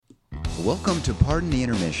Welcome to Pardon the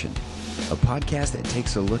Intermission, a podcast that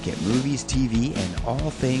takes a look at movies, TV, and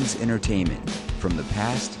all things entertainment from the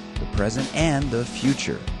past, the present, and the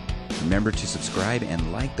future. Remember to subscribe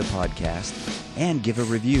and like the podcast and give a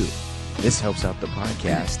review. This helps out the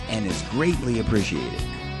podcast and is greatly appreciated.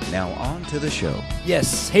 Now on to the show.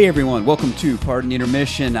 Yes. Hey, everyone. Welcome to Pardon the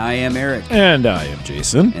Intermission. I am Eric. And I am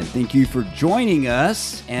Jason. And thank you for joining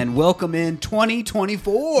us. And welcome in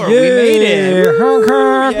 2024. Yay. We made it.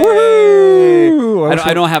 Woo.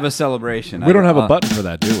 I don't have a celebration. We don't have a button for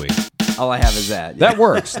that, do we? All I have is that. That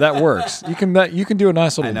works. That works. You can do a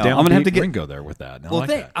nice little downbeat Ringo there with that. I'm going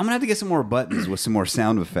to have to get some more buttons with some more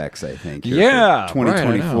sound effects, I think. Yeah.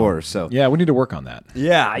 2024. Right, so yeah, we need to work on that.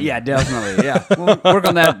 Yeah, definitely. Yeah. We'll work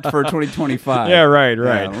on that for 2025. Yeah, right.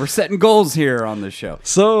 Yeah, we're setting goals here on the show.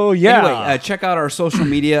 So, yeah. Anyway, check out our social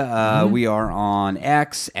media. We are on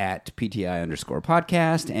X at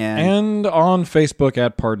PTI_podcast and on Facebook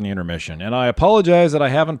at Pardon the Intermission. And I apologize that I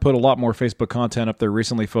haven't put a lot more Facebook content up there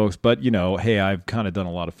recently, folks, but hey, I've kind of done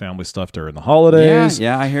a lot of family stuff during the holidays.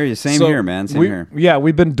 Yeah, I hear you. Same here, man. Same here. Yeah,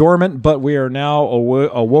 we've been dormant, but we are now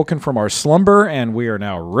awoken from our slumber, and we are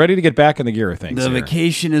now ready to get back in the gear of things. The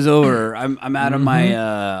vacation is over. I'm out of my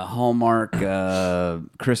Hallmark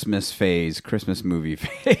Christmas movie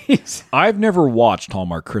phase. I've never watched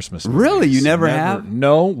Hallmark Christmas movies. Really? You never have?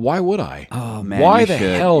 No. Why would I? Oh, man. Why the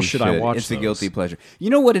hell should I watch It's those? a guilty pleasure. You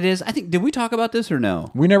know what it is? I think, did we talk about this or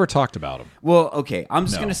no? We never talked about them. Well, okay. I'm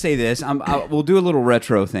just going to say this. We'll do a little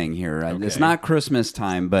retro thing here. Okay. It's not Christmas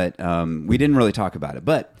time, but we didn't really talk about it.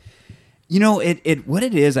 But what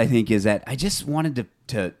it is, I think, is that I just wanted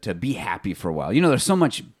to be happy for a while. There's so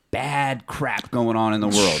much bad crap going on in the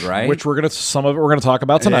world, right? Which some of it we're gonna talk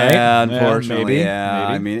about tonight. Yeah, unfortunately. Maybe.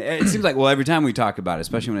 I mean, it seems like every time we talk about it,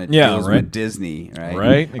 especially when it deals with Disney, right?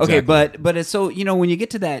 Right. Exactly. Okay, but it's so when you get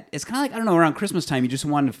to that, it's kind of like, I don't know, around Christmas time, you just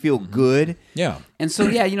want to feel good. Yeah. And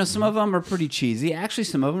so some of them are pretty cheesy. Actually,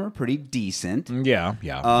 some of them are pretty decent. Yeah.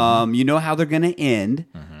 You know how they're gonna end,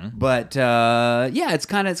 but it's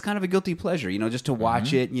kind of a guilty pleasure. Just to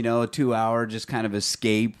watch it. A 2-hour just kind of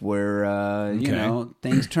escape where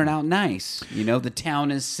things turn out nice. The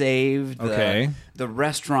town is saved. Okay. The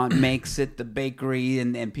restaurant makes it, the bakery,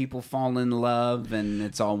 and people fall in love, and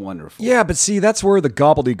it's all wonderful. Yeah, but see, that's where the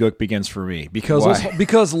gobbledygook begins for me.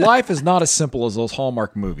 Because life is not as simple as those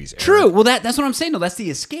Hallmark movies. Eric. True. Well, that's what I'm saying. No, that's the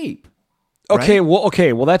escape. Okay,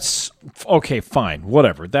 right? well, that's okay. Fine,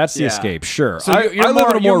 whatever. That's the escape. Sure, so I live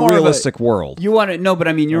in a more realistic world. You want to no, but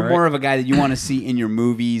I mean, you're more of a guy that you want to see in your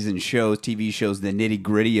movies and shows, TV shows, the nitty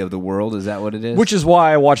gritty of the world. Is that what it is? Which is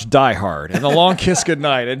why I watch Die Hard and The Long Kiss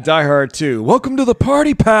Goodnight and Die Hard 2. Welcome to the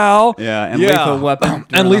party, pal. Yeah, and Lethal Weapon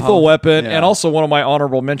and Lethal Weapon, and also one of my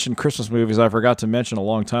honorable mention Christmas movies I forgot to mention a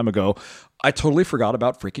long time ago. I totally forgot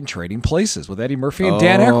about freaking Trading Places with Eddie Murphy and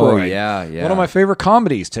Dan Aykroyd. Yeah. One of my favorite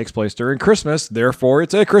comedies takes place during Christmas, therefore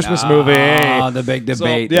it's a Christmas movie. The big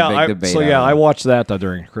debate. I watched that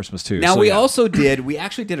during Christmas too. Now, we actually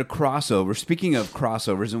did a crossover. Speaking of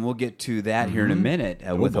crossovers, and we'll get to that here in a minute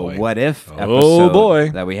with a What If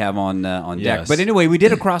episode that we have on deck. Yes. But anyway, we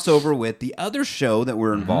did a crossover with the other show that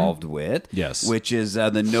we're involved with, which is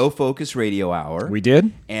the No Focus Radio Hour. We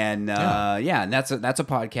did? And and that's a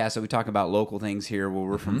podcast that we talk about local things here where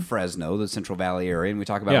we're from Fresno, the Central Valley area, and we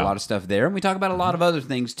talk about a lot of stuff there, and we talk about a lot of other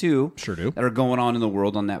things too. Sure do. That are going on in the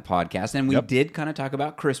world on that podcast. And we did kind of talk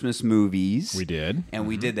about Christmas movies. We did. And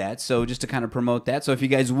we did that. So just to kind of promote that. So if you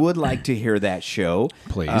guys would like to hear that show,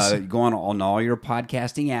 please go on all your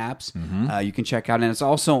podcasting apps. You can check out, and it's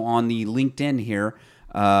also on the LinkedIn here.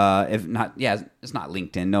 If not, it's not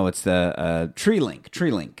LinkedIn. No, it's the Tree Link.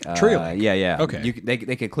 Tree Link. Yeah. Okay.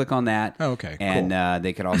 They could click on that. Oh, okay. And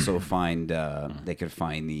they could also find the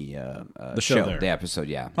show there. the episode.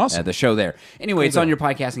 Yeah. Awesome. The show there. Anyway, it's on your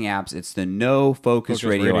podcasting apps. It's the No Focus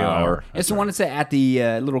Radio Hour. It's the one that's at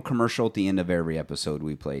the little commercial at the end of every episode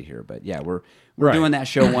we played here. But yeah, we're doing that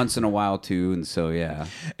show once in a while too, and so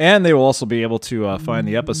and they will also be able to find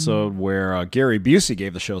the episode where Gary Busey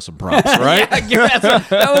gave the show some props, right?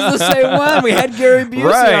 That was the same one. We had Gary Busey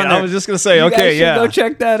on there. I was just gonna say, you guys should go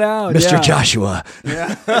check that out, Mr. Joshua,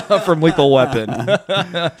 from Lethal Weapon.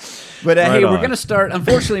 But hey, we're gonna start.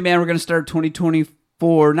 Unfortunately, man, we're gonna start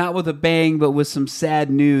 2024 not with a bang, but with some sad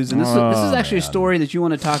news. And this is actually a story that you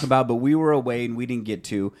want to talk about, but we were away and we didn't get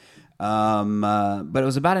to. But it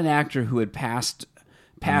was about an actor who had passed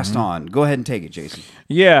passed on. Go ahead and take it, Jason.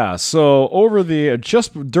 Yeah, so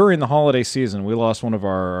just during the holiday season, we lost one of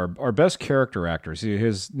our best character actors.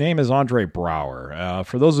 His name is Andre Braugher.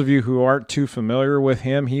 For those of you who aren't too familiar with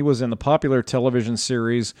him, he was in the popular television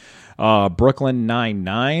series Brooklyn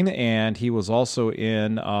Nine-Nine, and he was also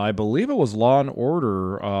in, I believe it was Law and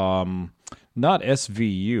Order, not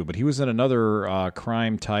SVU, but he was in another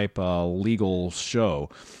crime-type legal show.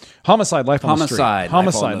 Homicide, Life on the Street.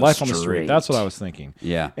 Homicide, Life on the Street. That's what I was thinking.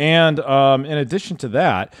 Yeah. And in addition to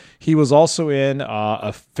that, he was also in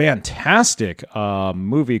a fantastic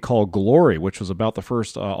movie called Glory, which was about the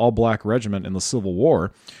first all-black regiment in the Civil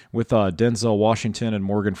War, with Denzel Washington and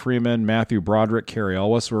Morgan Freeman. Matthew Broderick, Cary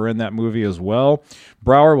Elwes were in that movie as well.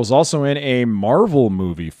 Braugher was also in a Marvel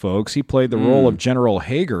movie, folks. He played the role of General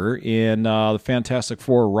Hager in the Fantastic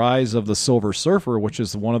Four: Rise of the Silver Surfer, which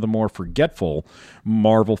is one of the more forgetful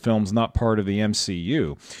Marvel films not part of the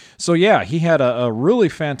MCU. So yeah, he had a really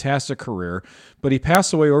fantastic career, but he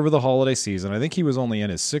passed away over the holiday season. I think he was only in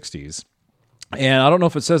his 60s. And I don't know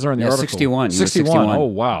if it says there in the article. 61. 61. Oh,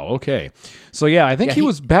 wow. Okay. So yeah, I think he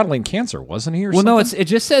was battling cancer, wasn't he? Or something? No, it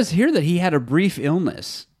just says here that he had a brief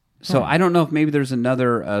illness. So I don't know if maybe there's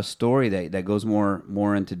another story that goes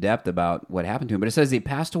more into depth about what happened to him. But it says he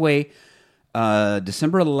passed away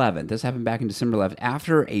December 11th. This happened back in December 11th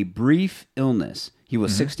after a brief illness. He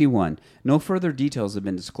was 61. No further details have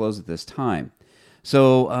been disclosed at this time.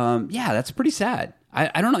 So, yeah, that's pretty sad.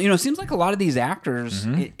 I don't know. It seems like a lot of these actors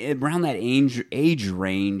around that age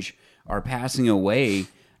range are passing away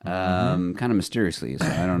kind of mysteriously. So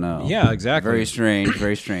I don't know. Yeah, exactly. Very strange,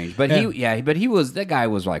 very strange. But that guy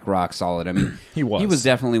was like rock solid. I mean, he was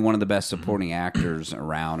definitely one of the best supporting actors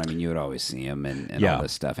around. I mean, you would always see him and all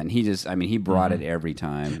this stuff. And he brought it every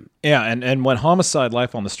time. Yeah, and when Homicide: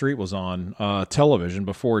 Life on the Street was on television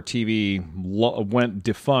before TV went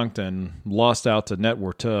defunct and lost out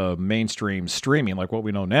to mainstream streaming like what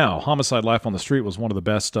we know now, Homicide: Life on the Street was one of the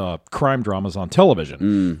best crime dramas on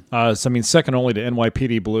television. Second only to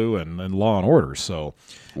NYPD Blue and Law and Order. So,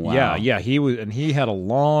 wow. yeah, he had a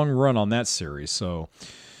long run on that series. So,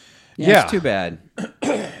 it's too bad.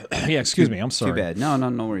 Yeah, excuse me, I'm sorry. Too bad.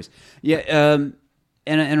 No worries. Yeah.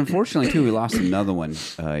 And unfortunately, too, we lost another one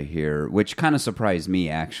here, which kind of surprised me,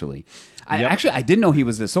 actually. I didn't know he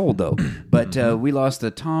was this old, though. But we lost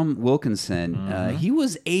Tom Wilkinson. He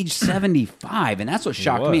was age 75, and that's what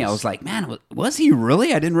shocked me. I was like, man, was he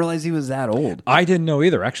really? I didn't realize he was that old. I didn't know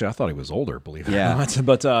either. Actually, I thought he was older, believe it or not.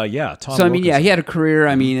 But, Tom Wilkinson. So, I mean, he had a career.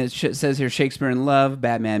 I mean, it says here, Shakespeare in Love,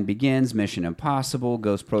 Batman Begins, Mission Impossible,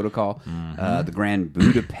 Ghost Protocol, The Grand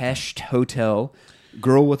Budapest Hotel,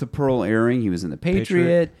 Girl with a Pearl Earring. He was in The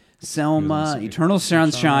Patriot. Selma, Eternal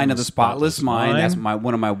Sunshine of the Spotless Mind. That's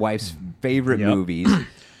one of my wife's favorite movies.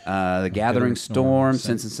 The Gathering Storm,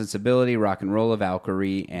 Sense and Sensibility, Rock and Roll,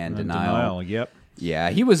 Valkyrie, and Denial. Yep.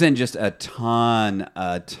 Yeah, he was in just a ton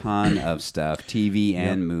of stuff, TV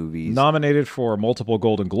and movies. Nominated for multiple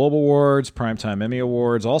Golden Globe Awards, Primetime Emmy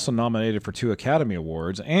Awards, also nominated for 2 Academy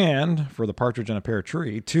Awards, and for The Partridge in a Pear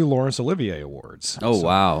Tree, 2 Laurence Olivier Awards.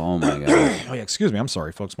 Wow. Oh, my God. Oh, yeah, excuse me. I'm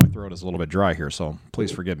sorry, folks. My throat is a little bit dry here, so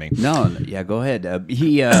please forgive me. No, yeah, go ahead.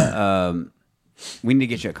 We need to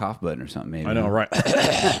get you a cough button or something, maybe. I know, right?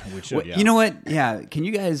 We should, You know what? Yeah, can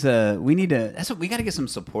you guys? We need to. We got to get some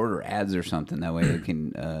supporter ads or something. That way, we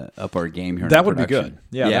can up our game here. That would be good.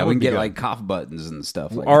 Yeah, we can get like cough buttons and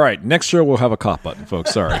stuff. All right, next show we'll have a cough button,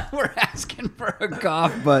 folks. Sorry, we're asking for a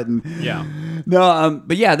cough button. Yeah. No,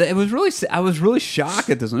 but yeah, it was really. I was really shocked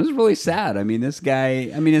at this one. It was really sad. I mean, this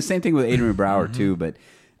guy. I mean, the same thing with Adrian Brower too, but.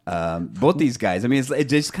 Both these guys. I mean, it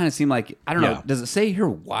just kind of seemed like I don't know. Does it say here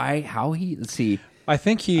why? How he? Let's see. I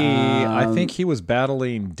think he was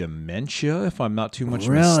battling dementia. If I'm not too much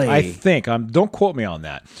really, I think. Don't quote me on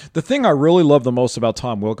that. The thing I really love the most about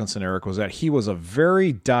Tom Wilkinson, Eric, was that he was a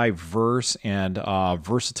very diverse and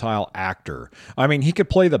versatile actor. I mean, he could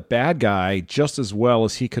play the bad guy just as well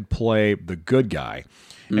as he could play the good guy.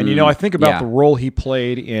 And I think about the role he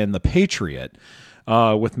played in The Patriot.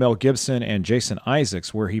 With Mel Gibson and Jason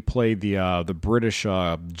Isaacs, where he played the British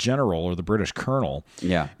general or the British colonel.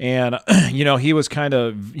 Yeah, and he was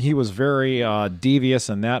very devious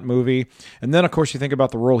in that movie. And then, of course, you think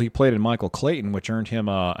about the role he played in Michael Clayton, which earned him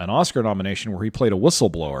an Oscar nomination, where he played a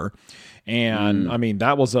whistleblower. And I mean,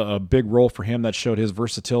 that was a big role for him that showed his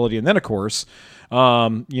versatility. And then, of course,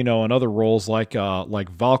 in other roles like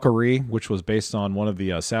Valkyrie, which was based on one of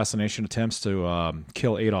the assassination attempts to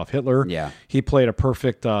kill Adolf Hitler. Yeah, he played a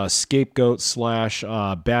perfect scapegoat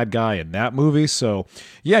 / bad guy in that movie. So,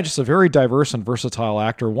 yeah, just a very diverse and versatile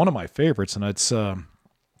actor. One of my favorites, and it's going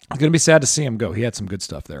to be sad to see him go. He had some good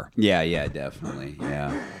stuff there. Yeah, definitely.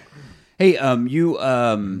 Yeah. Hey, you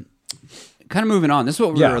kind of moving on. This is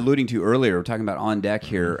what we Yeah. were alluding to earlier. We're talking about on deck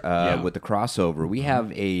here with the crossover. We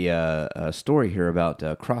have a story here about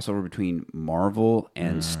crossover between Marvel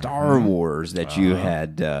and Star Wars that you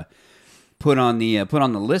had put on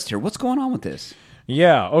the list here. What's going on with this?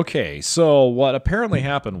 Yeah, okay. So what apparently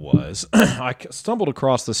happened was I stumbled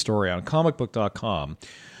across this story on comicbook.com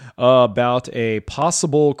about a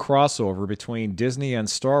possible crossover between Disney and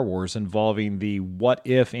Star Wars involving the What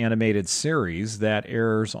If animated series that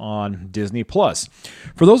airs on Disney Plus.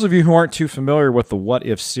 For those of you who aren't too familiar with the What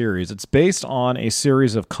If series, it's based on a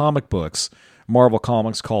series of comic books, Marvel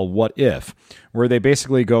Comics, called What If, where they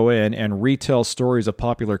basically go in and retell stories of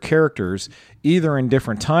popular characters either in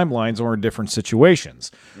different timelines or in different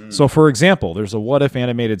situations. So, for example, there's a What If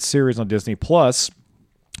animated series on Disney Plus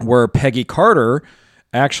where Peggy Carter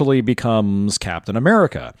actually becomes Captain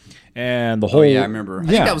America. And the whole... Oh, yeah, I remember. I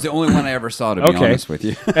think that was the only one I ever saw, to be honest with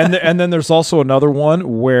you. and then there's also another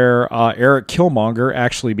one where Eric Killmonger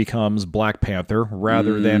actually becomes Black Panther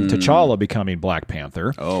rather than T'Challa becoming Black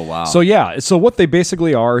Panther. Oh, wow. So, yeah. So what they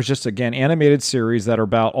basically are is just, again, animated series that are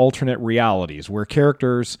about alternate realities where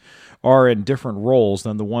characters are in different roles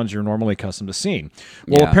than the ones you're normally accustomed to seeing.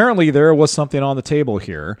 Well, apparently there was something on the table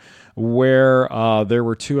here where there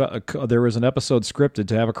was an episode scripted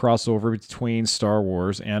to have a crossover between Star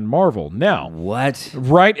Wars and Marvel. Now, what?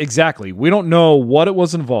 Right, exactly. We don't know what it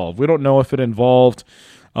was involved. We don't know if it involved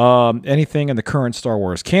anything in the current Star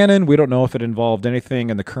Wars canon. We don't know if it involved anything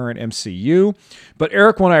in the current MCU. But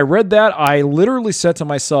Eric, when I read that, I literally said to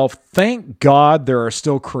myself, thank God there are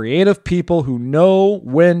still creative people who know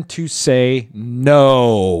when to say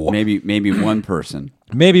no. Maybe one person.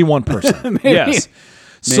 Maybe one person. Yes.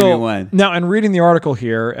 Maybe one. Now, in reading the article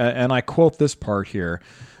here, and I quote this part here,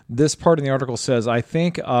 this part in the article says, I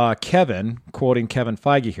think Kevin, quoting Kevin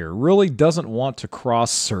Feige here, really doesn't want to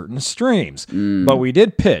cross certain streams. But we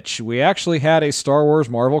did pitch. We actually had a Star Wars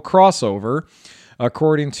Marvel crossover,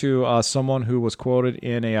 according to someone who was quoted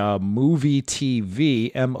in a Movie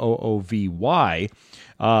TV, MOOVY,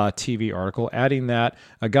 TV article, adding that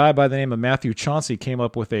a guy by the name of Matthew Chauncey came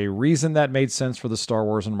up with a reason that made sense for the Star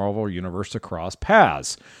Wars and Marvel universe to cross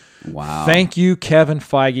paths. Wow. Thank you, Kevin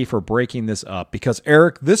Feige, for breaking this up. Because,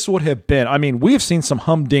 Eric, this would have been... I mean, we've seen some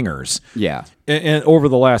humdingers over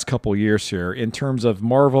the last couple years here in terms of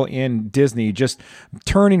Marvel and Disney just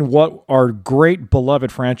turning what are great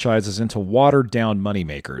beloved franchises into watered-down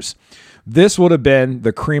moneymakers. This would have been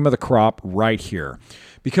the cream of the crop right here.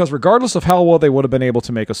 Because regardless of how well they would have been able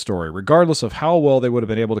to make a story, regardless of how well they would have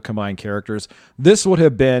been able to combine characters, this would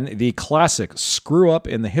have been the classic screw-up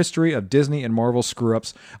in the history of Disney and Marvel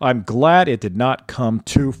screw-ups. I'm glad it did not come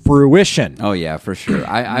to fruition. Oh, yeah, for sure.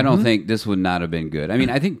 I don't think this would not have been good. I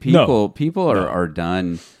mean, I think people are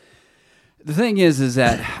done. The thing is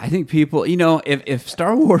that I think people, if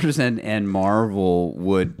Star Wars and Marvel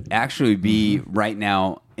would actually be right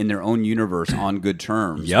now in their own universe on good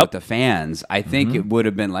terms with the fans, I think it would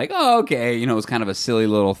have been like, oh, okay, it was kind of a silly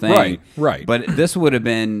little thing. Right. But this would have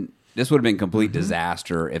been complete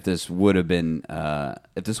disaster if this would have been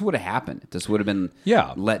if this would have happened. If this would have been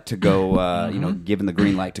let to go, given the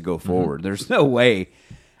green light to go forward. There's no way.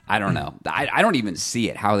 I don't know. I don't even see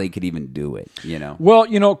it, how they could even do it, Well,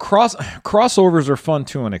 crossovers are fun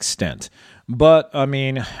to an extent. But, I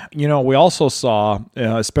mean, we also saw,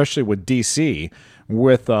 especially with DC,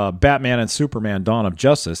 with Batman and Superman Dawn of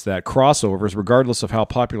Justice, that crossovers, regardless of how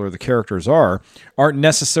popular the characters aren't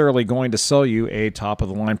necessarily going to sell you a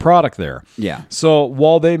top-of-the-line product there. Yeah. So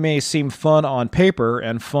while they may seem fun on paper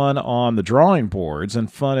and fun on the drawing boards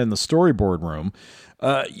and fun in the storyboard room,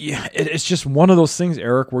 it's just one of those things,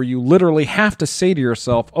 Eric, where you literally have to say to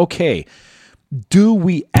yourself, okay, do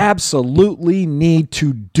we absolutely need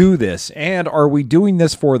to do this? And are we doing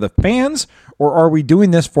this for the fans, or are we doing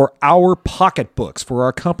this for our pocketbooks, for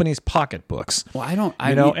our company's pocketbooks? Well,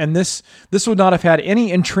 and this would not have had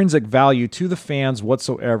any intrinsic value to the fans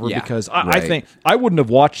whatsoever, because I think I wouldn't have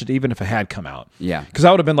watched it even if it had come out. Yeah. Because I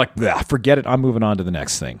would have been like, forget it, I'm moving on to the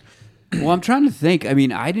next thing. Well, I'm trying to think. I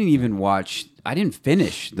mean, I didn't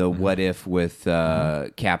finish the What If with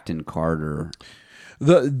Captain Carter.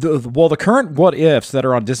 The current What Ifs that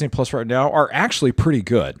are on Disney Plus right now are actually pretty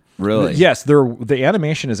good. Really? Yes, the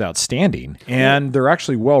animation is outstanding, and they're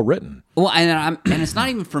actually well written. Well, and it's not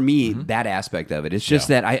even for me that aspect of it. It's just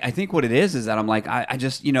that I think what it is that I'm like I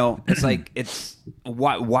just it's like it's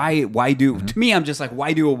why do to me I'm just like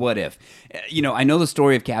why do a What If? I know the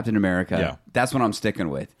story of Captain America. Yeah. That's what I'm sticking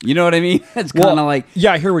with. You know what I mean? It's kind of like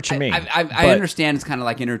I hear what you mean. I understand it's kind of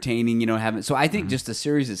like entertaining. Having so I think just the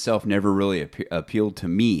series itself never really appealed to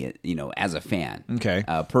me. As a fan. Okay.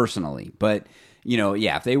 Personally, but.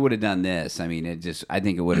 if they would have done this, I mean, I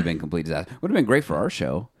think it would have been complete disaster. Would have been great for our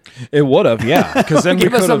show. It would have, yeah, because then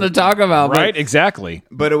give us something to talk about, right? Exactly.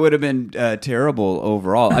 But it would have been terrible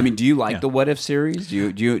overall. I mean, do you like the What If series?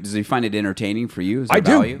 Does you find it entertaining for you? I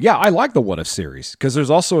do. Value? Yeah, I like the What If series because there's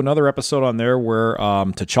also another episode on there where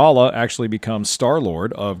T'Challa actually becomes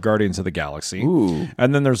Star-Lord of Guardians of the Galaxy. Ooh.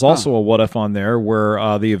 And then there's also a What If on there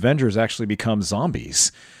where the Avengers actually become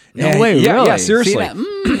zombies. No way, yeah, really? Yeah, seriously.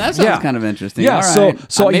 That sounds kind of interesting. Yeah, all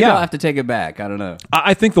right. so maybe I'll have to take it back. I don't know.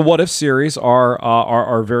 I think the What If series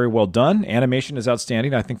are very well done. Animation is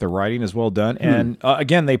outstanding. I think the writing is well done. And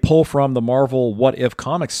again, they pull from the Marvel What If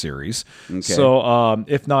comics series. Okay. So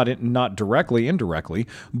if not directly, indirectly.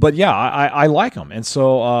 But yeah, I like them. And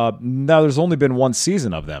so now there's only been one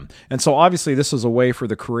season of them. And so obviously this is a way for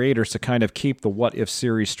the creators to kind of keep the What If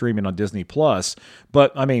series streaming on Disney Plus.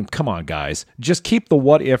 But I mean, come on, guys. Just keep the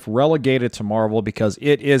What If relegated to Marvel because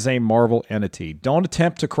it is a Marvel entity. Don't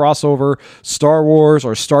attempt to cross over Star Wars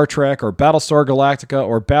or Star Trek or Battlestar Galactica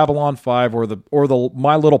or Babylon 5 or the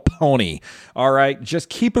My Little Pony. All right, just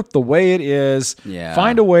keep it the way it is. Yeah.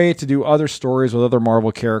 Find a way to do other stories with other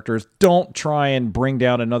Marvel characters. Don't try and bring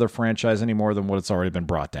down another franchise any more than what it's already been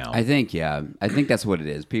brought down. I think that's what it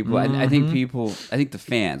is. People, I think the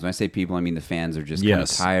fans. When I say people, I mean the fans are just kind of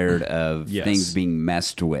tired of things being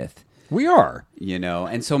messed with. We are,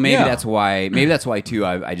 and so maybe that's why too.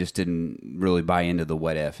 I just didn't really buy into the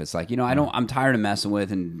What If. It's like I'm tired of messing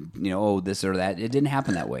with and this or that. It didn't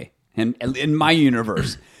happen that way, and in my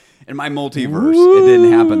universe. In my multiverse, it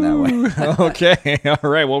didn't happen that way. Okay, all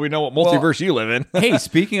right. Well, we know what multiverse you live in. Hey,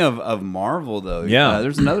 speaking of Marvel, though,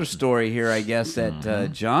 there's another story here, I guess,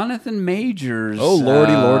 that Jonathan Majors. Oh,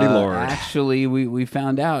 lordy, lordy, lord! Actually, we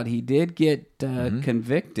found out he did get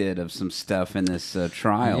convicted of some stuff in this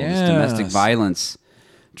trial, this domestic violence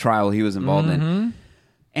trial he was involved in.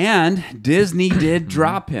 And Disney did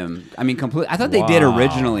drop him. I mean, completely. I thought they did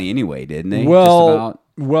originally anyway, didn't they?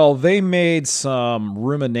 Well, they made some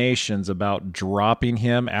ruminations about dropping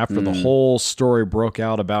him after the whole story broke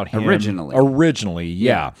out about him. Originally,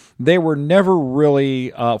 yeah. They were never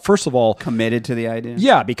really, first of all... committed to the idea?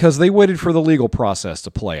 Yeah, because they waited for the legal process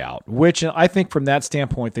to play out, which I think from that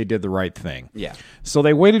standpoint, they did the right thing. Yeah. So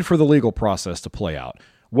they waited for the legal process to play out.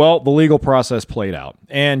 Well, the legal process played out,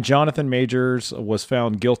 and Jonathan Majors was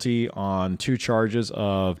found guilty on 2 charges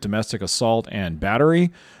of domestic assault and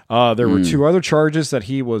battery. There were 2 other charges that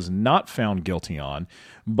he was not found guilty on,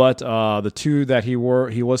 but the 2 that he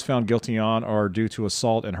was found guilty on are due to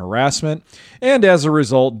assault and harassment. And as a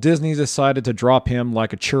result, Disney decided to drop him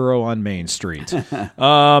like a churro on Main Street.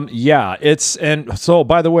 And so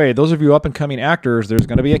by the way, those of you up and coming actors, there's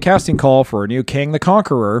going to be a casting call for a new Kang the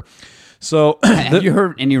Conqueror. So, have you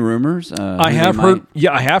heard any rumors? I have heard.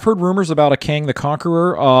 Yeah, I have heard rumors about a Kang the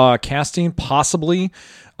Conqueror casting, possibly.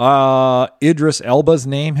 Idris Elba's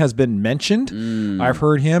name has been mentioned. I've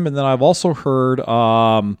heard him, and then I've also heard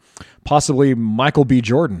possibly Michael B.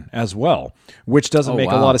 Jordan as well, which doesn't make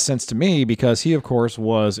a lot of sense to me because he, of course,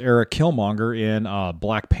 was Eric Killmonger in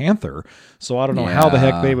Black Panther. So I don't know how the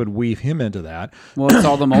heck they would weave him into that. Well, it's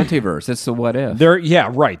all the multiverse. It's the What If. There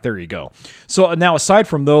you go. So now, aside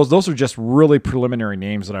from those are just really preliminary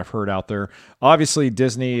names that I've heard out there. Obviously,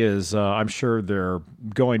 Disney is, I'm sure they're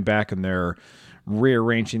going back and they're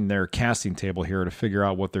rearranging their casting table here to figure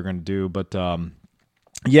out what they're going to do. But and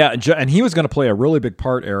he was going to play a really big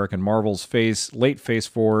part, Eric, in Marvel's late Phase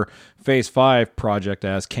 4, Phase 5 project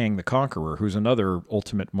as Kang the Conqueror, who's another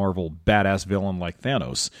ultimate Marvel badass villain like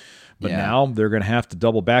Thanos. But now they're going to have to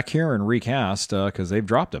double back here and recast because they've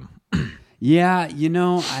dropped him. I don't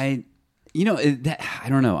know.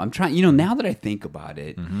 I'm trying. Now that I think about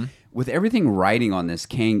it, with everything riding on this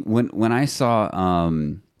Kang, when I saw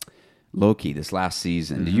Loki this last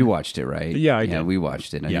season, you watched it, right? Yeah, I did. Yeah, we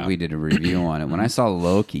watched it. I think we did a review on it. When I saw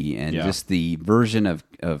Loki and just the version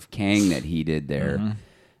of Kang that he did there,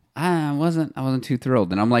 I wasn't too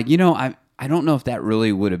thrilled. And I'm like, I don't know if that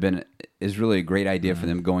really would have been is really a great idea for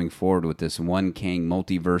them going forward with this one Kang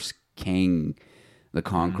multiverse Kang the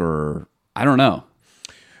Conqueror. I don't know.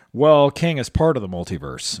 Well, Kang is part of the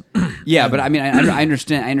multiverse. Yeah, but I mean, I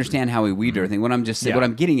understand how we weed everything. What I'm just saying, what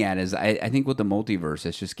I'm getting at is, I think with the multiverse,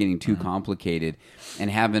 it's just getting too complicated,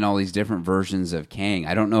 and having all these different versions of Kang.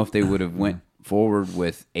 I don't know if they would have went forward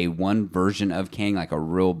with a one version of Kang, like a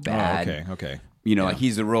real bad. Okay. Like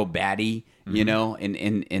he's a real baddie,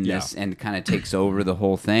 in this, and kind of takes over the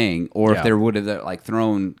whole thing. Or if they would have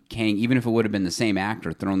thrown Kang, even if it would have been the same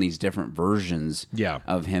actor, thrown these different versions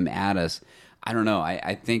of him at us. I don't know.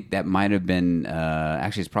 I think that might have been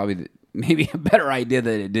actually it's probably maybe a better idea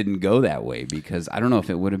that it didn't go that way, because I don't know if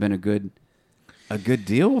it would have been a good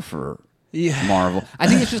deal for Marvel. I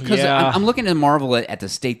think it's just because Yeah. I'm looking at Marvel at the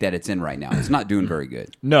state that it's in right now. It's not doing very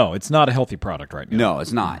good. No, it's not a healthy product right now. No,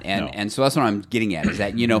 it's not. And so that's what I'm getting at is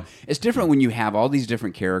that, it's different when you have all these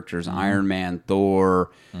different characters, Iron Man,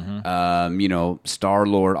 Thor,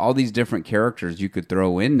 Star-Lord, all these different characters you could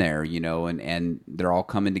throw in there, and they're all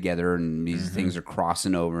coming together and these things are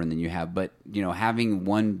crossing over, and then you have, having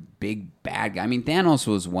one big bad guy. I mean, Thanos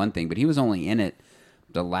was one thing, but he was only in it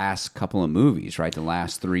the last couple of movies, right? The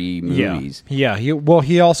last 3 movies. Yeah.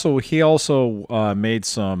 He also made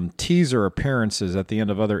some teaser appearances at the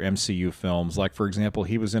end of other MCU films. Like, for example,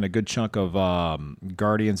 he was in a good chunk of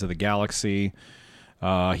Guardians of the Galaxy.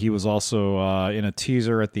 He was also in a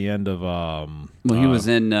teaser at the end of he was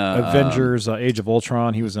in Avengers: Age of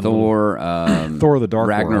Ultron. He was in Thor, Thor: The Dark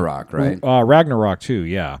Ragnarok, World. right? Ragnarok too.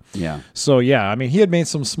 Yeah. Yeah. So I mean, he had made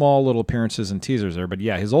some small little appearances and teasers there, but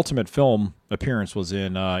his ultimate film appearance was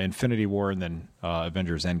in Infinity War and then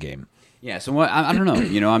Avengers: Endgame. Yeah, so what I don't know.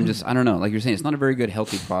 I don't know. Like you're saying, it's not a very good,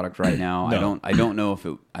 healthy product right now. No. I don't know if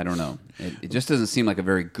it. I don't know. It just doesn't seem like a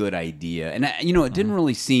very good idea. And it didn't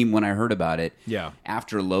really seem when I heard about it. Yeah.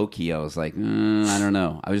 After Loki, I was like, I don't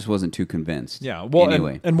know. I just wasn't too convinced. Yeah. Well,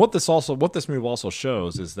 anyway, and what this move also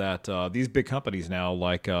shows is that these big companies now,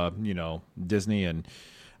 like Disney and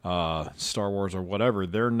Star Wars or whatever,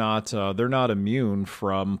 they're not immune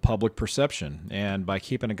from public perception. And by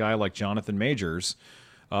keeping a guy like Jonathan Majors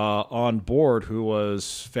on board, who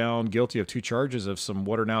was found guilty of 2 charges of some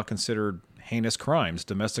what are now considered heinous crimes,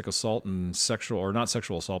 domestic assault and not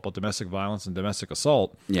sexual assault, but domestic violence and domestic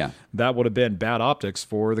assault. Yeah. That would have been bad optics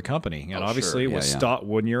for the company. And obviously sure.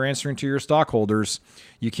 When you're answering to your stockholders,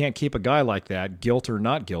 you can't keep a guy like that, guilt or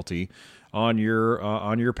not guilty, on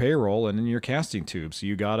your payroll and in your casting tube. So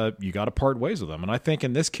you gotta part ways with them. And I think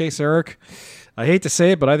in this case, Eric, I hate to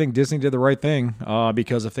say it, but I think Disney did the right thing,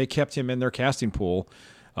 because if they kept him in their casting pool,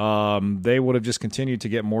 they would have just continued to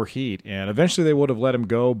get more heat, and eventually they would have let him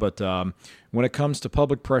go. But when it comes to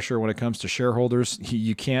public pressure, when it comes to shareholders,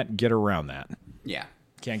 you can't get around that. yeah.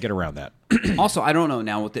 Can't get around that. Also, I don't know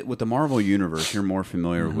now with the Marvel universe. You're more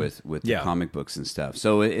familiar with the comic books and stuff.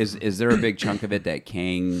 So is there a big chunk of it that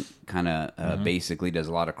Kang kind of basically does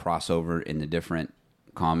a lot of crossover in the different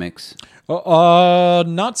comics?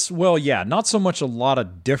 Not so much a lot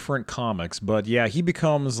of different comics, but he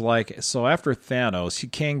becomes after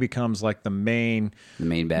Thanos, Kang becomes like the main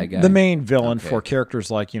bad guy, the main villain for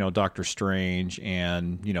characters like Doctor Strange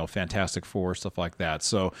and Fantastic Four, stuff like that.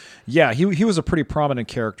 So he was a pretty prominent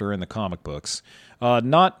character in the comic books.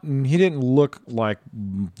 He didn't look like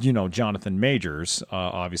Jonathan Majors.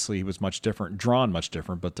 Obviously, he was drawn much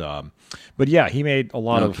different. But he made a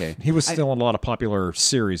lot of. He was still in a lot of popular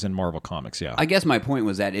series in Marvel Comics. Yeah, I guess my point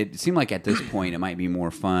was that it seemed like at this point it might be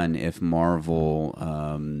more fun if Marvel,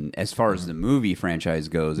 as far as the movie franchise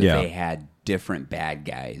goes, if they had different bad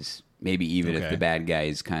guys. Maybe even if the bad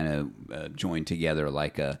guys kind of joined together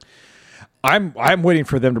like a. I'm waiting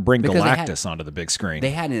for them to bring Galactus onto the big screen.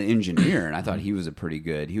 They had an engineer, and I thought he was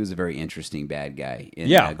he was a very interesting bad guy in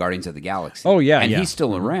Guardians of the Galaxy. Oh, yeah. And he's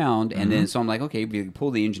still around, and then so I'm like, okay, we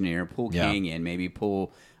pull the engineer, pull Kang in, maybe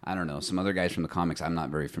pull, I don't know, some other guys from the comics. I'm not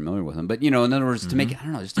very familiar with them. But, in other words, to make it, I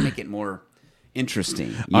don't know, just to make it more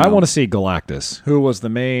interesting. I want to see Galactus, who was the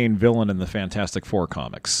main villain in the Fantastic Four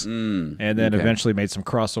comics, and then eventually made some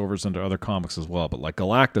crossovers into other comics as well. But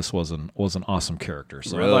Galactus was an awesome character,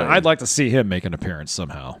 so really? I'd like to see him make an appearance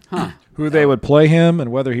somehow. Huh. Who they would play him and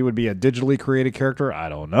whether he would be a digitally created character, I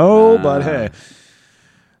don't know. But hey,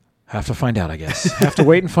 have to find out, I guess. Have to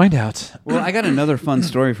wait and find out. Well, I got another fun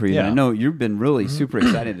story for you that I Yeah. know you've been really super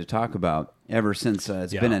excited to talk about ever since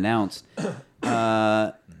it's been announced.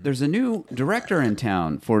 There's a new director in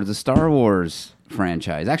town for the Star Wars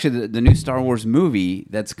franchise. Actually, the new Star Wars movie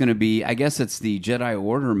that's going to be, I guess it's the Jedi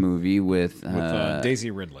Order movie with Daisy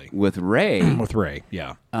Ridley. With Rey. With Rey,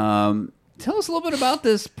 yeah. Tell us a little bit about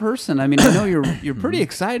this person. I mean, I know you're pretty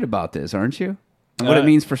excited about this, aren't you? And what it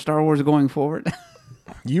means for Star Wars going forward?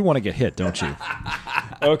 You want to get hit, don't you?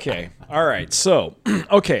 Okay. All right. So,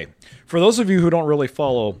 for those of you who don't really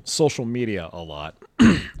follow social media a lot,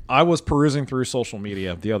 I was perusing through social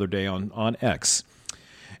media the other day on X,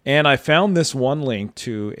 and I found this one link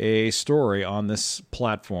to a story on this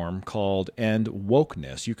platform called End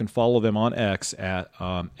Wokeness. You can follow them on X at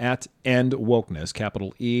End Wokeness,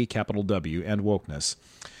 capital E, capital W, End Wokeness.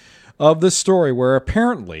 Of this story where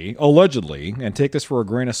apparently, allegedly, and take this for a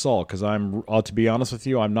grain of salt, because to be honest with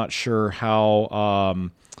you, I'm not sure how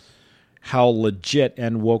legit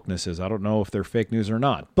End Wokeness is. I don't know if they're fake news or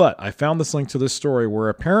not. But I found this link to this story where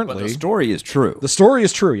apparently... But the story is true. The story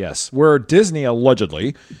is true, yes. Where Disney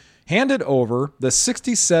allegedly handed over the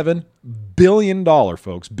 $67 billion,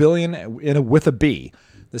 folks, billion with a B,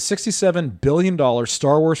 the $67 billion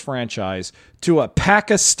Star Wars franchise to a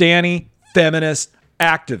Pakistani feminist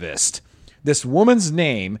activist. This woman's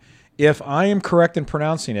name, if I am correct in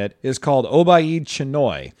pronouncing it, is called Obaid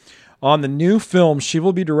Chinoy. On the new film she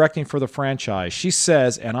will be directing for the franchise, she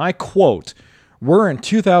says, and I quote, "We're in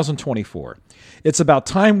 2024. It's about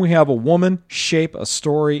time we have a woman shape a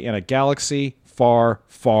story in a galaxy far,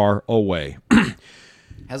 far away."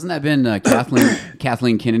 Hasn't that been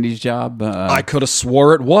Kathleen Kennedy's job? I could have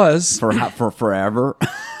swore it was. For forever.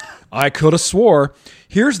 I could have swore.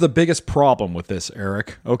 Here's the biggest problem with this,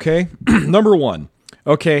 Eric, okay? Number one,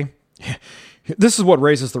 okay, this is what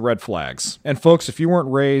raises the red flags. And folks, if you weren't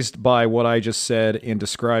raised by what I just said in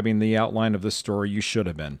describing the outline of this story, you should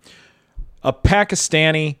have been. A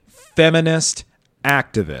Pakistani feminist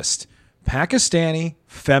activist. Pakistani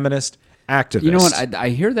feminist activist. You know what? I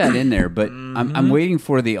hear that in there, but I'm waiting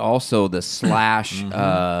for the slash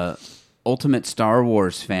ultimate Star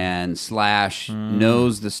Wars fan /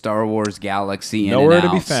 knows the Star Wars galaxy in Nowhere and to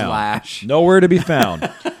out be found. / Nowhere to be found.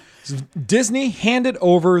 Disney handed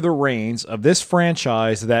over the reins of this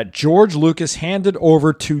franchise that George Lucas handed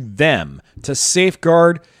over to them to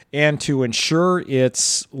safeguard and to ensure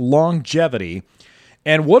its longevity.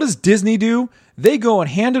 And what does Disney do? They go and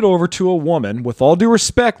hand it over to a woman, with all due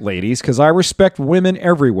respect, ladies, because I respect women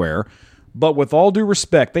everywhere, but with all due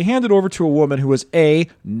respect, they hand it over to a woman who is A,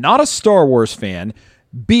 not a Star Wars fan,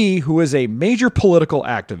 B, who is a major political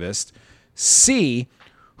activist, C,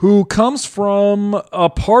 who comes from a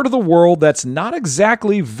part of the world that's not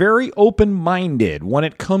exactly very open-minded when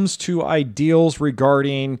it comes to ideals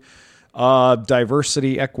regarding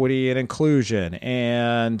diversity, equity, and inclusion,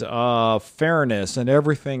 and fairness, and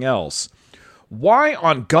everything else. Why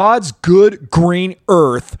on God's good green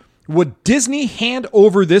earth would Disney hand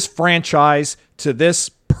over this franchise to this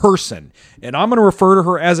person? And I'm going to refer to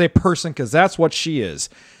her as a person because that's what she is.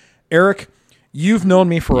 Eric, you've known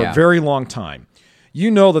me for a very long time. You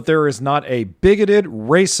know that there is not a bigoted,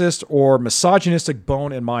 racist, or misogynistic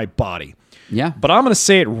bone in my body. Yeah. But I'm going to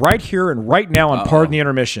say it right here and right now on Pardon the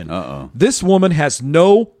Intermission. This woman has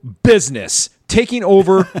no business taking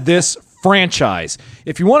over this franchise.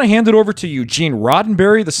 If you want to hand it over to Eugene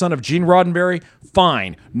Roddenberry, the son of Gene Roddenberry,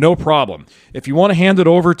 fine, no problem. If you want to hand it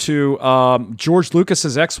over to George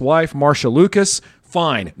Lucas's ex-wife, Marcia Lucas,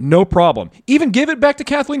 fine, no problem. Even give it back to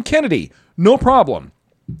Kathleen Kennedy, no problem.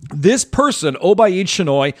 This person, Obaid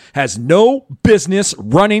Chinoy, has no business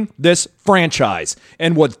running this franchise.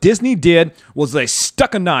 And what Disney did was they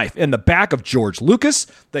stuck a knife in the back of George Lucas.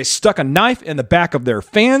 They stuck a knife in the back of their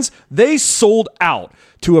fans. They sold out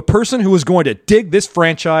to a person who was going to dig this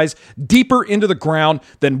franchise deeper into the ground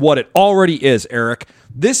than what it already is, Eric.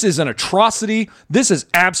 This is an atrocity. This is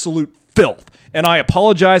absolute filth. And I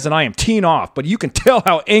apologize and I am teeing off, but you can tell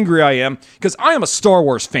how angry I am because I am a Star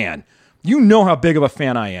Wars fan. You know how big of a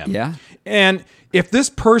fan I am. Yeah. And if this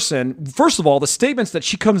person, first of all, the statements that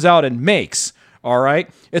she comes out and makes, all right,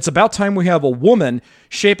 it's about time we have a woman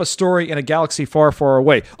shape a story in a galaxy far, far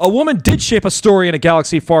away. A woman did shape a story in a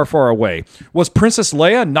galaxy far, far away. Was Princess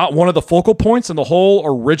Leia not one of the focal points in the whole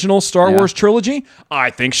original Star Wars trilogy?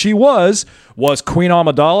 I think she was. Was Queen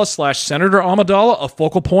Amidala / Senator Amidala a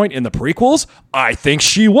focal point in the prequels? I think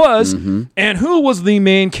she was. And who was the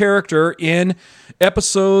main character in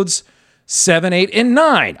episodes 7, 8, and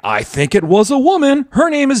 9. I think it was a woman. Her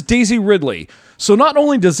name is Daisy Ridley. So not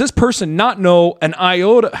only does this person not know an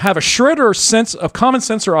iota, have a shred or sense of common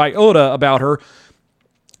sense or iota about her,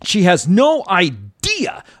 she has no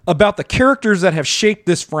idea about the characters that have shaped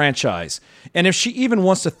this franchise. And if she even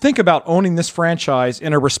wants to think about owning this franchise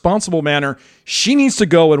in a responsible manner, she needs to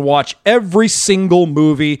go and watch every single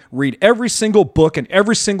movie, read every single book and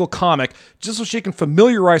every single comic, just so she can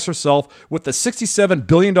familiarize herself with the $67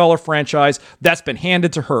 billion franchise that's been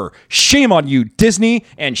handed to her. Shame on you, Disney,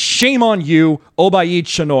 and shame on you, Obaid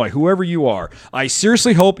Chinoy, whoever you are. I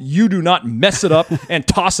seriously hope you do not mess it up and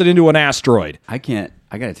toss it into an asteroid. I got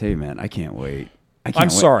to tell you, man, I can't wait.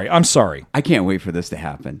 I'm sorry. I can't wait for this to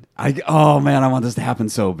happen. Oh man, I want this to happen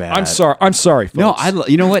so bad. I'm sorry, folks. No,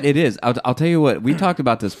 you know what it is. I'll tell you what. We talked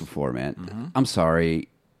about this before, man. I'm sorry,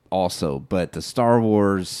 also, but the Star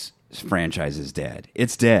Wars franchise is dead.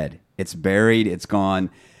 It's dead. It's buried. It's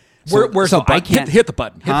gone. Where's the button? Hit the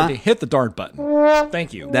button. Hit the darn button.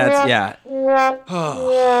 Thank you. That's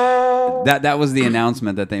That was the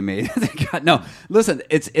announcement that they made. No, listen,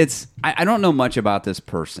 I don't know much about this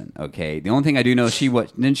person. Okay, the only thing I do know is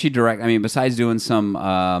didn't she direct? I mean, besides doing some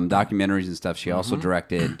documentaries and stuff, she also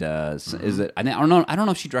directed. Is it? I don't know. I don't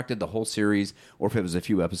know if she directed the whole series or if it was a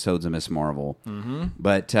few episodes of Miss Marvel.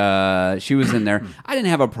 But she was in there. I didn't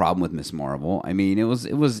have a problem with Miss Marvel. I mean, it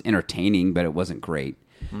was entertaining, but it wasn't great.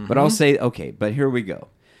 But I'll say, okay, but here we go.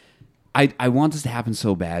 I want this to happen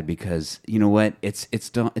so bad because you know what? It's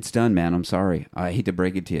done, man. I'm sorry. I hate to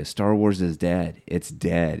break it to you. Star Wars is dead. It's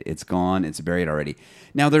dead. It's gone. It's buried already.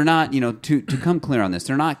 Now they're not, to come clear on this,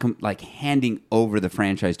 they're not like handing over the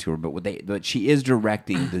franchise to her, but she is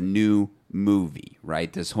directing the new movie,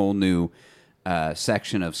 right? This whole new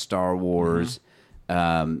section of Star Wars.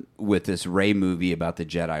 With this Rey movie about the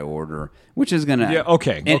Jedi Order, which is gonna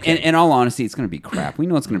in all honesty, it's gonna be crap. We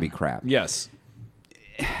know it's gonna be crap. Yes.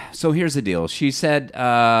 So here's the deal. She said,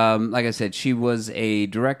 like I said, she was a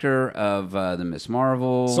director of the Miss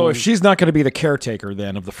Marvel. So if she's not going to be the caretaker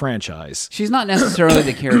then of the franchise, she's not necessarily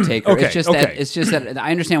the caretaker. Okay, It's just that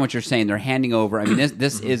I understand what you're saying. They're handing over. I mean,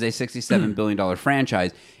 this is a $67 billion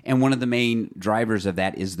franchise, and one of the main drivers of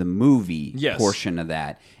that is the movie portion of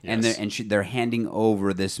that. Yes. And they're handing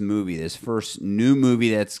over this movie, this first new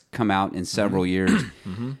movie that's come out in several years.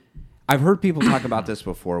 I've heard people talk about this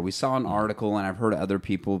before. We saw an article, and I've heard other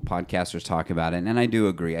people, podcasters, talk about it, and I do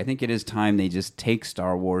agree. I think it is time they just take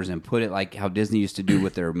Star Wars and put it like how Disney used to do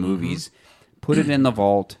with their movies, put it in the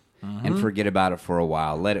vault, and forget about it for a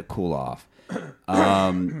while. Let it cool off.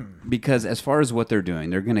 Because as far as what they're doing,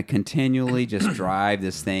 they're going to continually just drive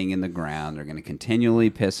this thing in the ground. They're going to continually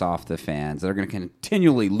piss off the fans. They're going to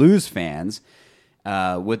continually lose fans,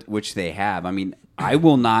 which they have. I mean,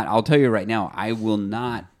 I'll tell you right now, I will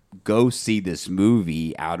not go see this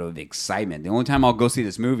movie out of excitement. The only time I'll go see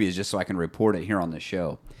this movie is just so I can report it here on the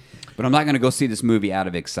show. But I'm not going to go see this movie out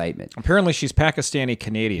of excitement. Apparently she's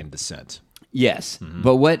Pakistani-Canadian descent. Yes.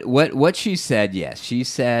 But what she said, she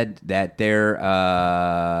said that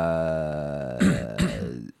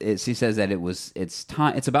she says that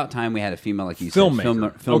it's about time we had a female, like you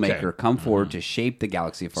filmmaker come forward to shape the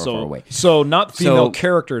galaxy far away. So not female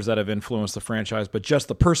characters that have influenced the franchise, but just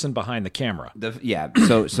the person behind the camera.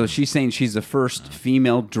 So she's saying she's the first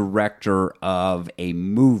female director of a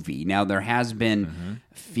movie. Now there has been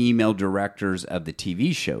female directors of the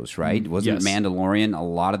TV shows, right? Wasn't Mandalorian a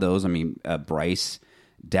lot of those? I mean, Bryce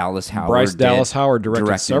Dallas Howard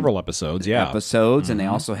directed several episodes, and they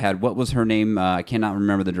also had, what was her name? I cannot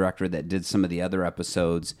remember the director that did some of the other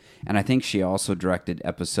episodes, and I think she also directed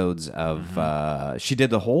episodes of. She did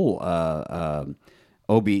the whole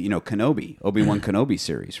Obi-Wan Kenobi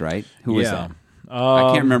series, right? Who was that?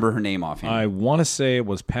 I can't remember her name offhand. I want to say it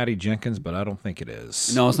was Patty Jenkins, but I don't think it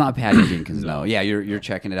is. No, it's not Patty Jenkins. No, yeah, you're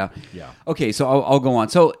checking it out. Yeah. Okay, so I'll go on.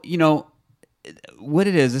 So what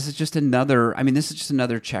it is, this is just another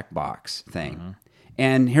checkbox thing.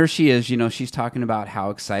 And here she is, she's talking about how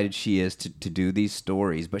excited she is to do these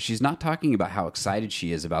stories, but she's not talking about how excited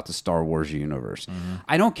she is about the Star Wars universe.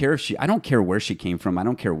 I don't care where she came from. I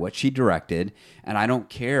don't care what she directed, and I don't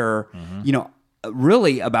care,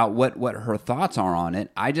 really about what her thoughts are on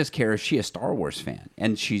it. I just care, is she a Star Wars fan?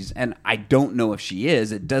 And I don't know if she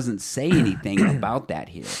is. It doesn't say anything about that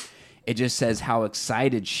here. It just says how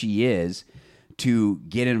excited she is to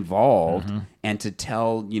get involved and to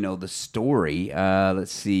tell, the story.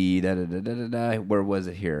 Let's see. Where was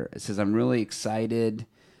it here? It says, I'm really excited.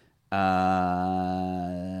 I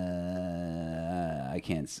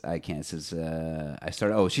can't. It says,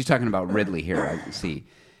 she's talking about Ridley here. I see.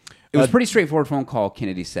 It was a pretty straightforward phone call,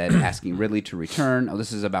 Kennedy said, asking Ridley to return. Oh,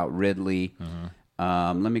 this is about Ridley.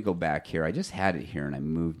 Let me go back here. I just had it here, and I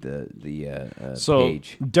moved the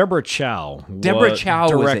page. Deborah Chow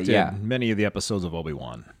directed many of the episodes of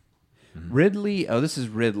Obi-Wan. Ridley, this is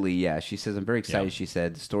Ridley, yeah. She says, I'm very excited. She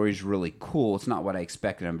said, the story's really cool. It's not what I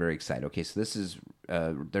expected. I'm very excited. Okay, so this is,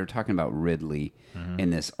 they're talking about Ridley in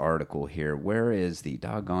this article here. Where is the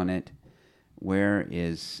doggone it? Where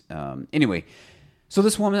is, anyway, so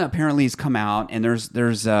this woman apparently has come out, and there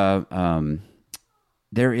is an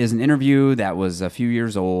interview that was a few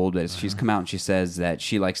years old. She's come out and she says that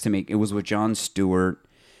she likes to make, it was with Jon Stewart,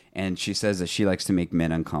 and she says that she likes to make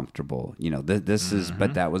men uncomfortable. This is,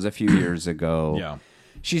 but that was a few years ago. Yeah.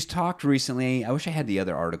 She's talked recently, I wish I had the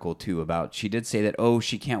other article too, about, she did say that,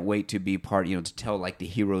 she can't wait to be part, to tell like the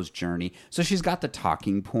hero's journey. So she's got the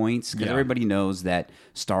talking points, because everybody knows that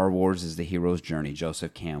Star Wars is the hero's journey.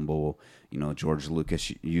 Joseph Campbell, George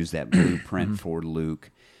Lucas used that blueprint for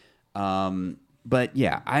Luke. But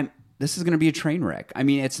yeah, this is going to be a train wreck. I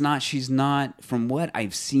mean, she's not, from what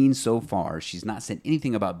I've seen so far, she's not said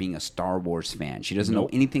anything about being a Star Wars fan. She doesn't know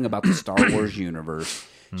anything about the Star Wars universe.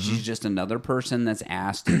 She's just another person that's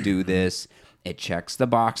asked to do this. It checks the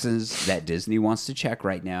boxes that Disney wants to check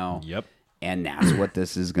right now. Yep. And that's what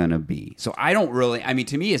this is going to be. So I don't really, I mean,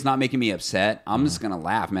 to me, it's not making me upset. I'm just going to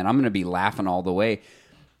laugh, man. I'm going to be laughing all the way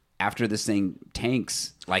after this thing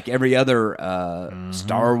tanks. Like every other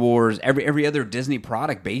Star Wars, every other Disney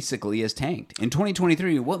product basically is tanked. In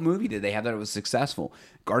 2023, what movie did they have that was successful?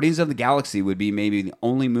 Guardians of the Galaxy would be maybe the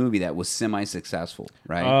only movie that was semi-successful,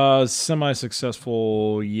 right?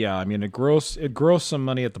 Semi-successful, yeah. I mean, it grossed some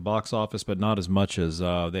money at the box office, but not as much as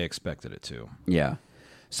they expected it to. Yeah.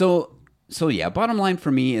 So yeah, bottom line for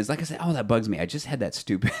me is, like I said, that bugs me. I just had that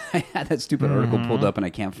stupid article pulled up, and I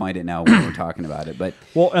can't find it now when we're talking about it. But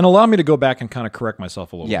and allow me to go back and kind of correct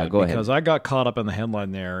myself a little bit. Yeah, go ahead. Because I got caught up in the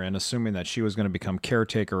headline there and assuming that she was going to become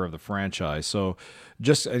caretaker of the franchise. So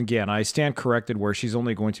just, again, I stand corrected where she's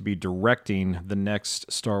only going to be directing the next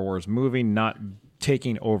Star Wars movie, not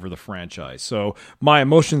taking over the franchise. So my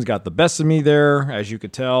emotions got the best of me there, as you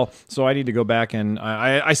could tell. So I need to go back and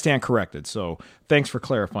I stand corrected. So thanks for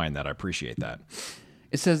clarifying that. I appreciate that.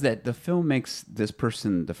 it says that the film makes this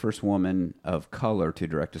person the first woman of color to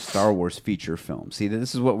direct a Star Wars feature film. See,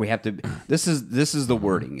 this is what we have to. This is the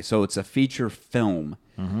wording. So it's a feature film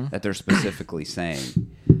that they're specifically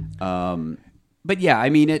saying. But yeah, I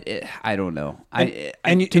mean, I don't know.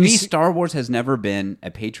 To me, Star Wars has never been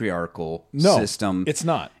a patriarchal system. It's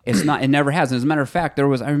not. It's not. It never has. And as a matter of fact, I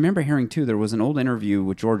remember hearing too. There was an old interview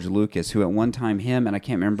with George Lucas, who at one time and I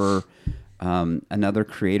can't remember another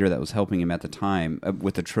creator that was helping him at the time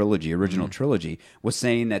with the original trilogy, was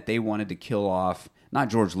saying that they wanted to kill off. Not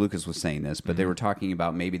George Lucas was saying this, but they were talking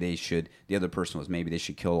about maybe they should. The other person was maybe they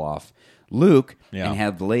should kill off Luke and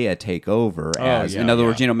have Leia take over in other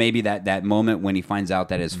words, maybe that moment when he finds out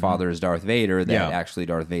that his father is Darth Vader, that actually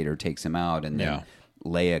Darth Vader takes him out, and then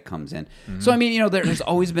Leia comes in. So I mean, there's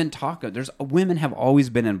always been talk of women have always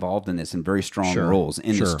been involved in this in very strong roles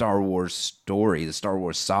in the Star Wars story, the Star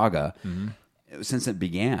Wars saga, since it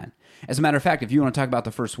began. As a matter of fact, if you want to talk about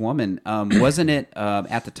the first woman, wasn't it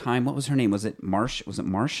at the time? What was her name? Was it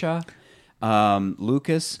Marcia?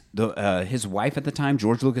 Lucas, his wife at the time,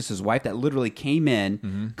 George Lucas's wife, that literally came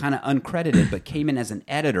in, kind of uncredited, but came in as an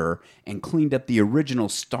editor and cleaned up the original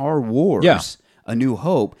Star Wars, A New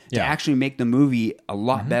Hope, to actually make the movie a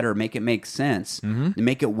lot better, make it make sense, to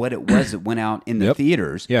make it what it was. It went out in the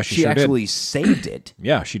theaters. Yeah, she actually saved it.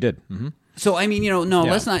 Yeah, she did. So, I mean,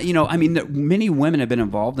 let's not, I mean, many women have been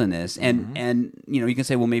involved in this, and you can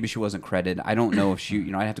say, well, maybe she wasn't credited. I don't know if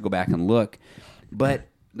she, I'd have to go back and look. But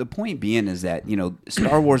the point being is that,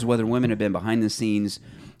 Star Wars, whether women have been behind the scenes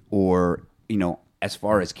or, as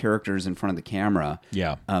far as characters in front of the camera,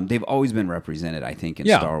 they've always been represented, I think, in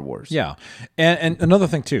Star Wars. Yeah. And another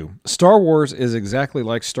thing, too, Star Wars is exactly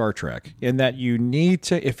like Star Trek in that you need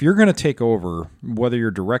to, if you're going to take over, whether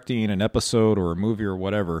you're directing an episode or a movie or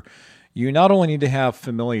whatever, you not only need to have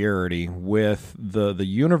familiarity with the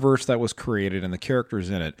universe that was created and the characters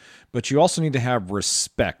in it, but you also need to have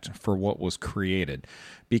respect for what was created.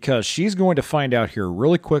 Because she's going to find out here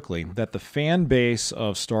really quickly that the fan base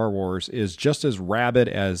of Star Wars is just as rabid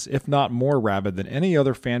as, if not more rabid, than any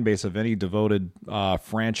other fan base of any devoted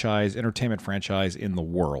entertainment franchise in the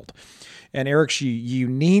world. And Eric, you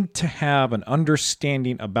need to have an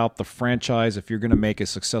understanding about the franchise if you're going to make a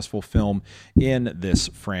successful film in this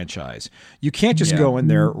franchise. You can't just go in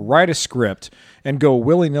there, write a script, and go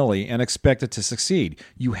willy-nilly and expect it to succeed.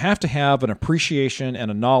 You have to have an appreciation and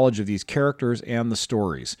a knowledge of these characters and the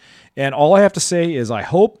stories. And all I have to say is I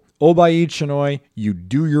hope, Obaid Chinoy, you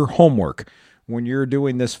do your homework when you're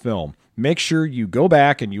doing this film. Make sure you go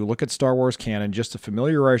back and you look at Star Wars canon just to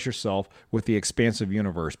familiarize yourself with the expansive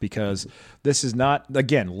universe, because this is not,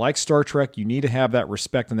 again, like Star Trek, you need to have that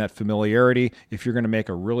respect and that familiarity if you're going to make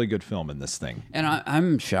a really good film in this thing. And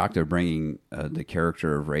I'm shocked they're bringing the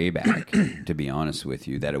character of Rey back, to be honest with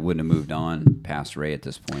you, that it wouldn't have moved on past Rey at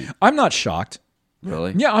this point. I'm not shocked.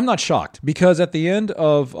 Really? Yeah, I'm not shocked, because at the end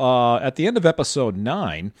of episode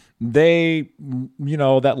 9, they,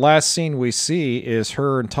 that last scene we see is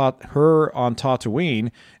her on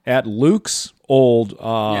Tatooine at Luke's old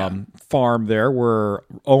farm there where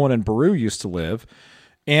Owen and Beru used to live.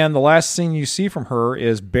 And the last scene you see from her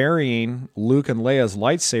is burying Luke and Leia's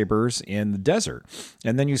lightsabers in the desert.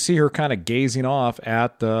 And then you see her kind of gazing off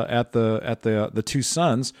at the two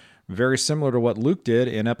suns, very similar to what Luke did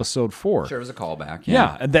in episode 4. Sure, it was a callback.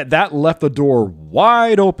 Yeah, and that left the door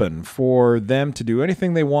wide open for them to do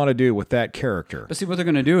anything they want to do with that character. But see, what they're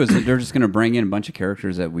going to do is they're just going to bring in a bunch of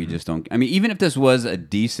characters that we just don't. I mean, even if this was a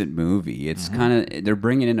decent movie, it's kind of they're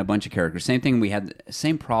bringing in a bunch of characters.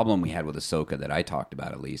 Same problem we had with Ahsoka that I talked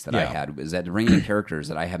about, at least that I had, is that bringing in characters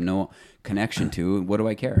that I have no connection to. What do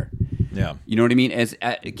I care? Yeah, you know what I mean.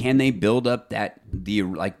 Can they build up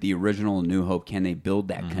the original New Hope? Can they build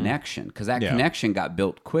that connection? Because that connection got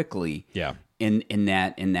built quickly. Yeah. In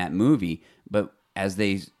that movie, but as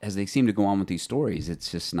they seem to go on with these stories,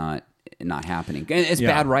 it's just not happening. It's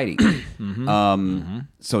bad writing.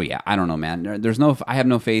 So yeah, I don't know, man. I have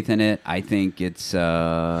no faith in it. I think it's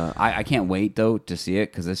I can't wait though to see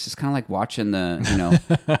it, because it's just kind of like watching the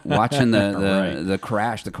the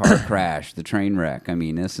crash, the car crash, the train wreck. I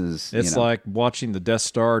mean, it's like watching the Death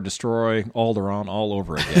Star destroy Alderaan all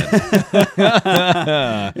over again.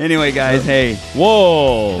 Anyway, guys, hey,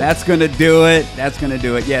 whoa, that's gonna do it.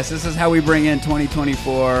 Yes, this is how we bring in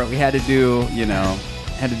 2024. We had to do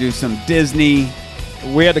some Disney.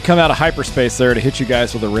 We had to come out of hyperspace there to hit you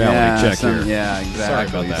guys with a reality check here. Yeah, exactly. Sorry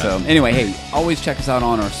about that. So anyway, hey, always check us out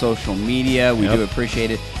on our social media. We do appreciate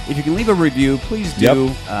it. If you can leave a review, please do.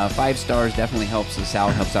 5 stars definitely helps us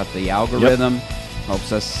out, helps out the algorithm,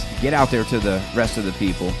 helps us get out there to the rest of the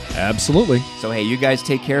people. Absolutely. So hey, you guys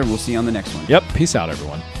take care. We'll see you on the next one. Yep. Peace out,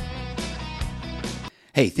 everyone.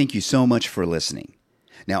 Hey, thank you so much for listening.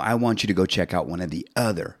 Now, I want you to go check out one of the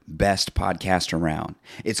other best podcasts around.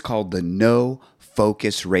 It's called the No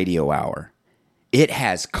Focus Radio Hour. It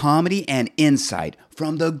has comedy and insight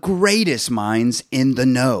from the greatest minds in the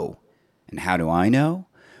know. And how do I know?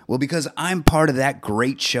 Well, because I'm part of that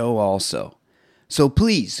great show also. So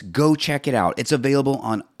please go check it out. It's available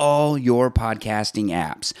on all your podcasting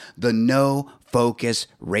apps. The No Focus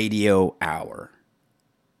Radio Hour.